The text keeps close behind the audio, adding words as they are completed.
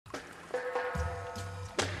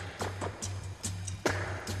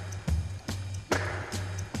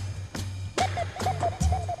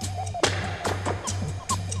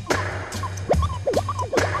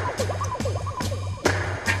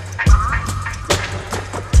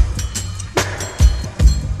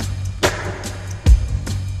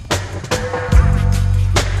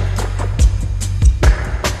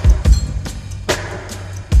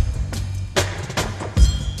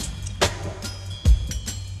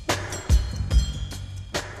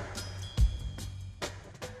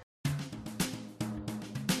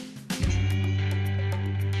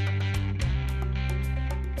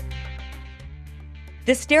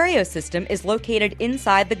The stereo system is located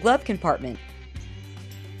inside the glove compartment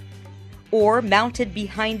or mounted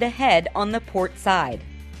behind the head on the port side.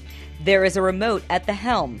 There is a remote at the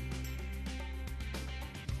helm.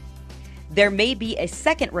 There may be a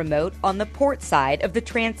second remote on the port side of the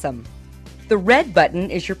transom. The red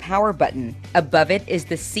button is your power button. Above it is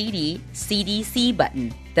the CD/CDC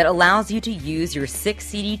button that allows you to use your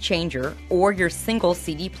 6-CD changer or your single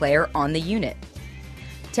CD player on the unit.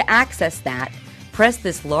 To access that, press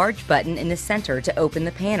this large button in the center to open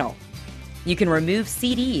the panel. You can remove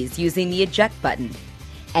CDs using the eject button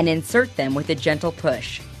and insert them with a gentle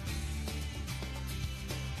push.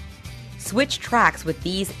 Switch tracks with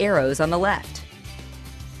these arrows on the left.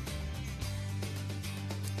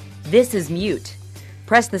 This is mute.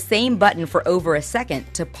 Press the same button for over a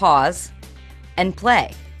second to pause and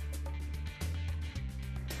play.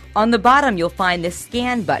 On the bottom, you'll find the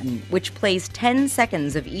scan button, which plays 10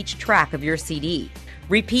 seconds of each track of your CD.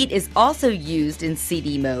 Repeat is also used in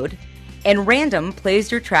CD mode, and random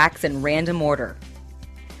plays your tracks in random order.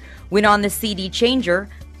 When on the CD changer,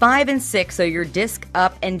 5 and 6 are your disc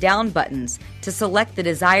up and down buttons to select the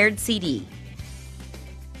desired CD.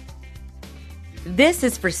 This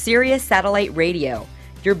is for Sirius satellite radio.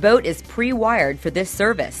 Your boat is pre-wired for this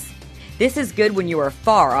service. This is good when you are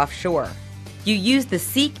far offshore. You use the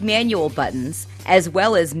Seek manual buttons as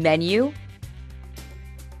well as Menu,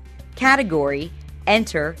 Category,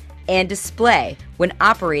 Enter, and Display when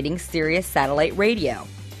operating Sirius satellite radio.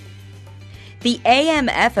 The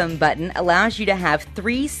AM/FM button allows you to have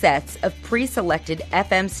 3 sets of pre-selected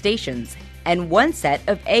FM stations and 1 set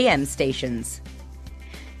of AM stations.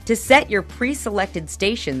 To set your pre-selected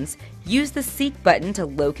stations, use the Seek button to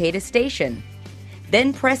locate a station.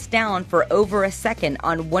 Then press down for over a second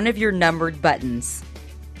on one of your numbered buttons.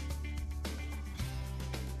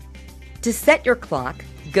 To set your clock,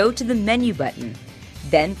 go to the Menu button.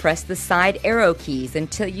 Then press the side arrow keys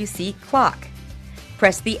until you see Clock.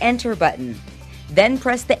 Press the Enter button. Then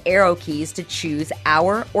press the arrow keys to choose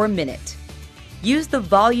hour or minute. Use the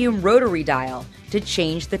volume rotary dial to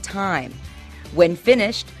change the time. When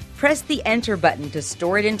finished, press the Enter button to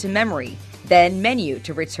store it into memory, then Menu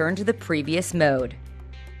to return to the previous mode.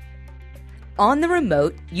 On the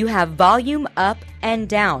remote, you have volume up and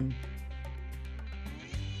down,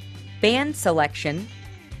 band selection,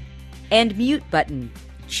 and mute button.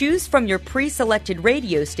 Choose from your pre-selected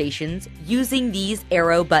radio stations using these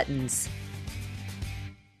arrow buttons.